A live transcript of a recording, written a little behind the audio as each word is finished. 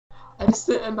I just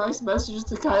sent a nice message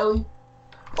to Kylie.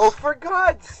 Oh, for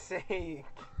God's sake!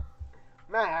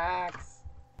 Max!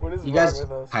 What is You wrong guys,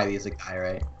 with us? Kylie is a guy,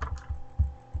 right?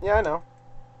 Yeah, I know.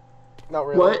 Not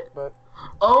really, What? but...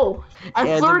 Oh, I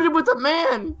Yeah, flirted with a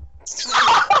man!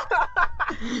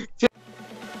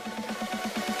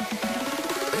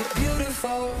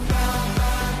 Beautiful.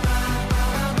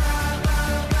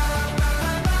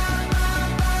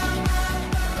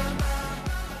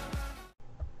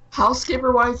 How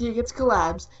SkipperYT gets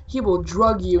collabs, he will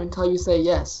drug you until you say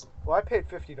yes. Well, I paid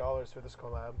 $50 for this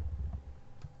collab.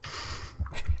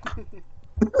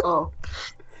 Oh.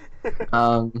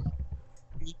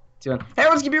 Hey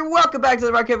everyone, Skipper, welcome back to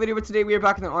the Rocket video. But today we are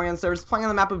back in the Orion servers, playing on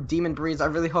the map of Demon Breeze. I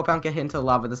really hope I don't get hit into the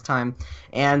lava this time.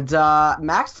 And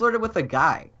Max flirted with a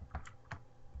guy.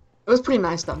 It was pretty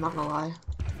nice though, I'm not gonna lie.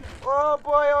 Oh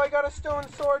boy, oh, I got a stone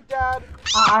sword, Dad!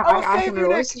 I can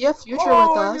really see a future oh,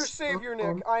 with I'm us. your savior,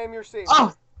 Nick. I am your savior.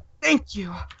 Oh, thank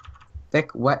you. Thick,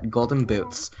 wet, golden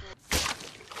boots.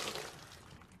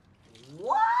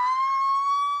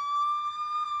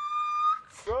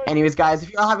 Good. Anyways, guys, if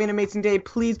you're all having an amazing day,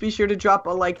 please be sure to drop a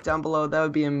like down below. That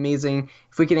would be amazing.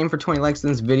 If we could aim for 20 likes in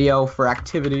this video for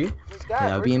activity, Where's Dad? that would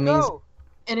Where'd be you amazing. go?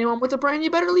 Anyone with a brain,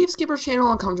 you better leave Skipper's channel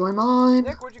and come join mine.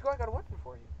 Nick, where'd you go? I got a weapon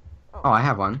for you. Oh, I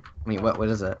have one. Wait, what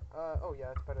is it? Oh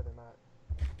yeah, it's better than that.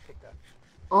 Take that.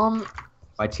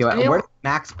 Where did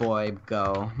Max boy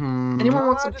go? Anyone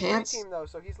want some just pants? team though,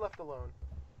 so he's left alone.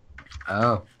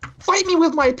 Oh. Fight me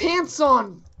with my pants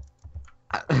on!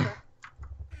 I mean,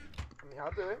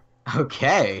 I'll do it.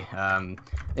 Okay,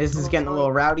 this is getting a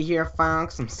little rowdy here,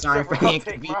 folks. I'm sorry for the I'll take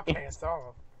my inconvenience. pants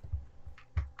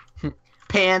off.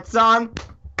 Pants on!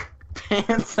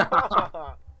 Pants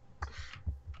on!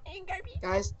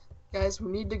 Guys,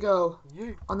 we need to go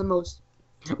Yeah. on the most.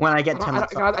 When I get 10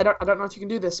 likes, I don't know if you can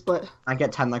do this, but I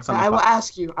get 10 likes on I the will phone.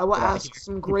 ask you. I will Yeah, ask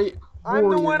some great I'm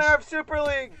the warriors. winner of Super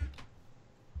League!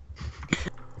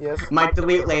 Yes. Might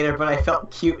delete later, but I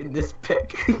felt cute in this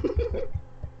pic.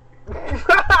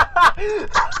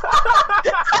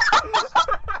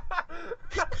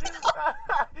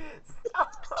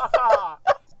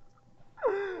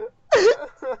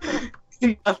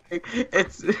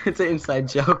 it's an inside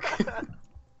joke.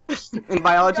 In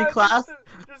biology class.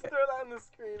 Just throw that on the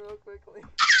screen real quickly.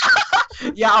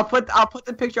 Yeah, I'll put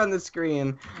the picture on the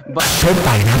screen.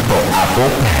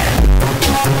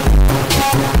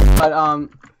 But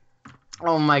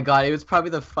oh my god, it was probably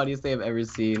the funniest thing I've ever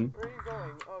seen. Where are you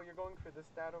going? Oh, you're going for this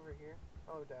dad over here?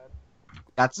 Oh, Dad.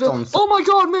 That's still Oh my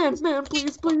god, man,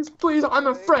 please, I'm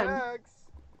a Hey, friend. Max.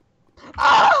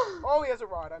 Ah! Oh, he has a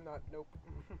rod. I'm not. Nope.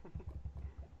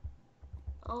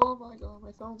 Oh my god,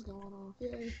 my phone's going off.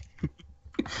 Yay.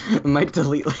 Might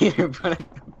delete later, but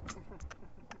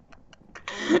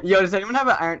yo, does anyone have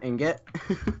an iron ingot?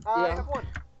 I Yeah. have one.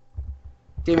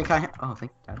 Damon, can I oh,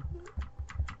 thank you, Dad.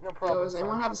 No problem. Yo, does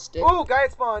anyone son. have a stick? Oh, guy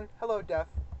at spawn. Hello, Death.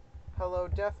 Hello,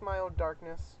 Death, my old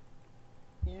darkness.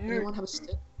 Anyone have a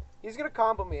stick? He's gonna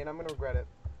combo me, and I'm gonna regret it.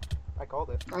 I called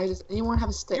it. Guys, does anyone have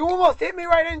a stick? You almost hit me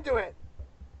right into it.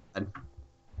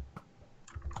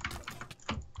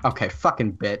 Okay,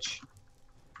 fucking bitch.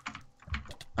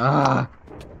 Oh,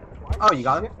 you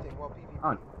got him?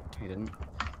 Oh, you didn't.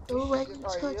 The way you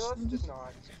Alright, touch let's me, just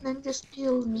not. then just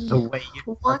feel me. The way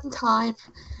you One time,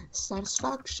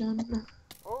 satisfaction,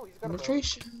 Oh, he's got a bow.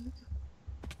 penetration.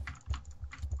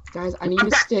 Guys, I need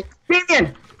a stick.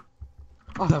 Damien!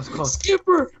 Oh, that was close.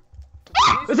 Skipper!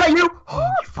 Is that you? Oh,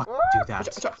 you fucking do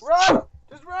that. Run!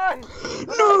 Just run!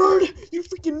 Nerd! You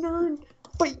freaking nerd!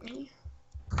 Fight me!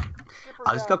 Skipper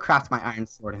I'll just go Dad. craft my iron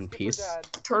sword in Skipper peace. Dad.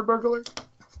 Turd burglar.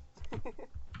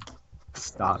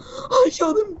 Stop. I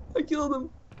killed him! I killed him!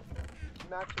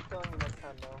 Max, you're killing me next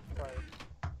time, though. Sorry.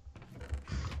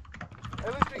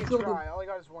 At least we can killed try. All I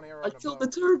got is one arrow. I and a killed bow.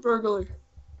 the turd burglar!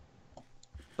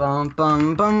 Bum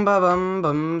bum bum ba bum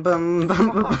bum bum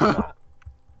bum bum.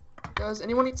 Guys,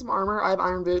 anyone need some armor? I have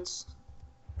iron boots.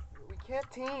 We can't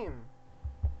team.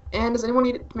 And does anyone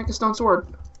need to make a stone sword?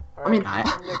 All I mean, right,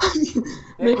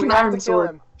 make Nick, we an have iron to kill sword.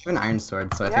 him. I have an iron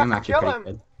sword, so I We think I'm have to actually kill pretty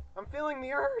him. good. I'm feeling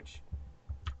the urge.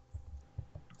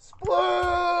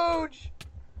 Splooge!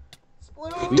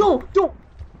 Splooge! Don't!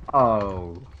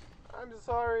 Oh. I'm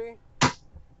sorry.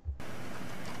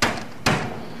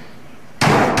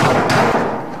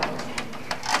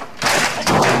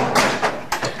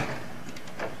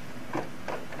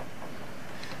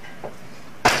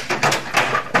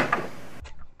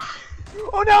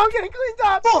 Oh no, I'm getting cleaned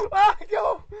up! Oh. Ah,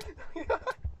 go!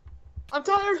 I'm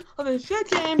tired of this shit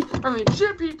game. I mean,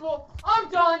 shit people. I'm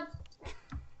done.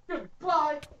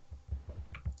 Goodbye.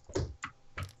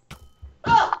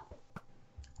 Ah!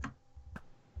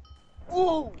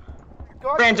 Ooh!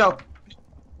 God. Banjo!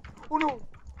 Oh no!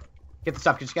 Get the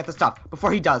stuff, just get the stuff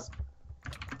before he does.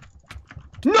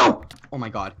 No! Oh my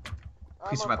god. Please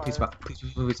I'm survive, on please fire. survive,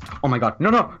 please. Oh my god. No,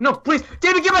 no, no, please!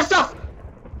 David, get my stuff!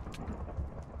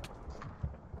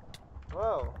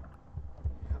 Whoa.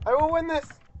 I will win this!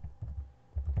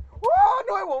 Whoa,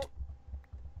 no I won't!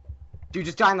 Dude,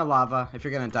 just die in the lava if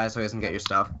you're gonna die so he doesn't get your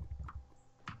stuff.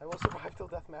 I will survive till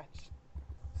deathmatch.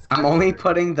 I'm only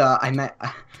putting the,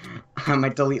 I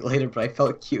might delete later, but I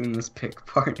felt cute in this pick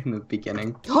part in the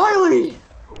beginning. Kylie!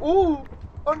 Ooh!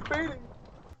 I'm fading!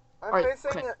 I'm Alright,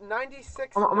 facing okay.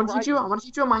 96. I'm gonna teach you a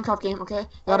Minecraft game, okay? You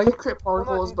gotta get crit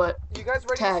particles, but You guys ready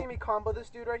to tag. see me combo this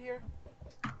dude right here?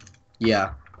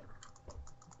 Yeah.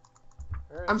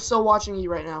 Where is I'm he? still watching you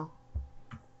right now.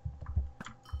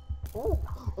 Ooh!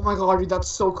 Oh my god, dude, that's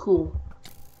so cool.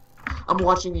 I'm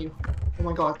watching you. Oh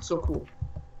my god, so cool.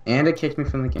 And it kicked me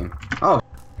from the game. Oh.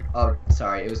 Oh,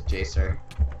 sorry, it was Jacer.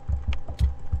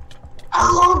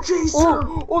 I love Jason!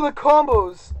 Oh! Oh, the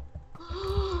combos!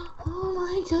 Oh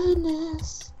my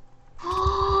goodness.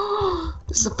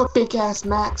 This is a fake ass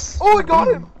Max. Oh, I got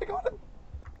him! I got him!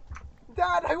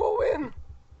 Dad, I will win!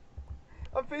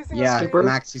 I'm facing Yeah, Skipper?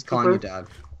 Max, he's calling you dad.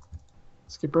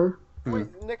 Skipper. Wait,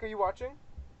 Nick, are you watching?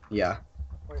 Yeah.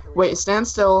 Wait, stand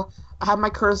still. I have my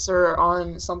cursor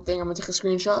on something. I'm gonna take a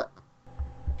screenshot.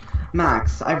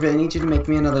 Max, I really need you to make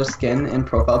me another skin and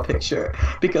profile picture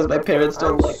because my parents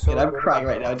don't I'm like so it. I'm good crying at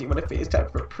right now. Do you want to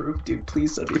FaceTime for proof? Dude,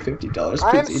 please send me $50.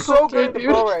 I am Please. so Okay, good at the dude.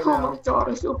 bow right Oh now. my god,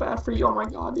 I feel bad for you. Oh my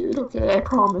god, dude. Okay, I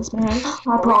promise, man. I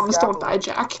Oh, promise. he's Don't scaffolding. die,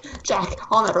 Jack. Jack,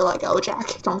 I'll never let go.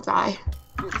 Jack, don't die.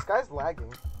 Dude, this guy's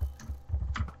lagging.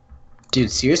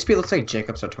 Dude, seriously looks like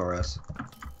Jacob Sartorius.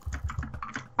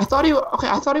 I thought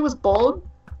he was bald,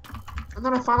 and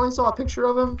then I finally saw a picture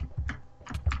of him.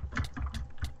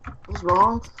 I was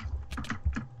wrong.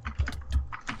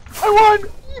 I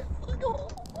won! Yes, let's go!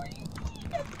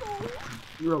 Let's go!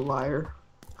 You're a liar.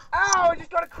 Ow! I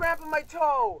just got a cramp in my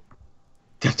toe!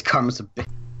 That's karma's a bitch.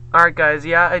 Alright guys,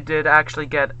 yeah, I did actually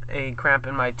get a cramp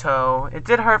in my toe. It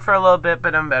did hurt for a little bit,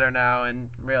 but I'm better now, and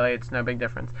really, it's no big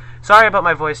difference. Sorry about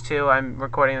my voice too, I'm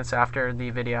recording this after the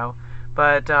video.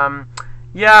 But,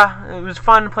 yeah, it was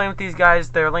fun playing with these guys.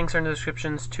 Their links are in the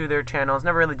descriptions to their channels.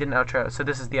 Never really did an outro, so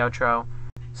this is the outro.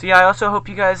 So yeah, I also hope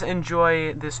you guys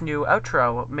enjoy this new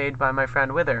outro made by my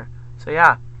friend Wither. So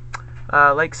yeah,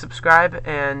 like, subscribe,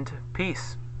 and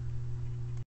peace.